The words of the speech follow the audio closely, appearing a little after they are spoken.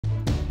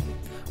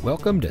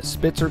Welcome to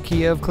Spitzer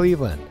Kia of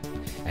Cleveland,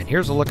 and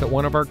here's a look at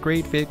one of our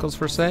great vehicles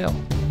for sale,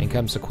 and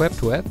comes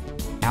equipped with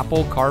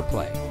Apple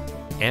CarPlay,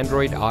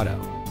 Android Auto,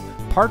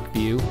 Park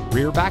View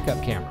rear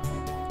backup camera,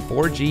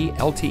 4G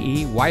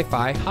LTE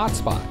Wi-Fi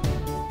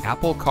hotspot,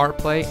 Apple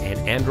CarPlay and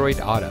Android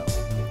Auto,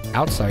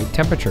 outside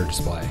temperature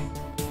display,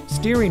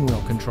 steering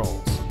wheel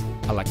controls,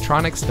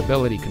 electronic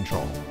stability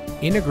control,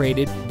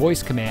 integrated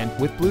voice command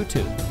with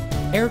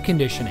Bluetooth, air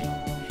conditioning,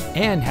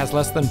 and has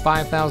less than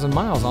 5,000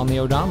 miles on the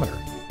odometer.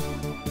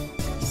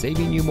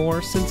 Saving you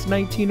more since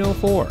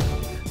 1904.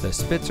 The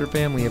Spitzer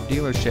family of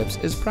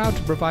dealerships is proud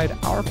to provide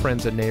our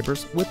friends and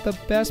neighbors with the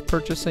best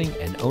purchasing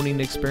and owning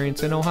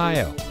experience in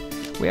Ohio.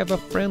 We have a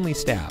friendly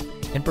staff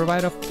and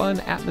provide a fun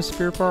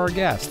atmosphere for our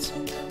guests.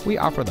 We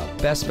offer the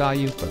best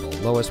value for the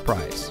lowest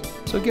price.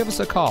 So give us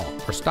a call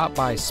or stop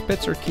by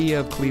Spitzer Kia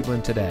of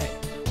Cleveland today,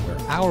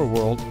 where our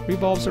world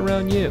revolves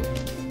around you.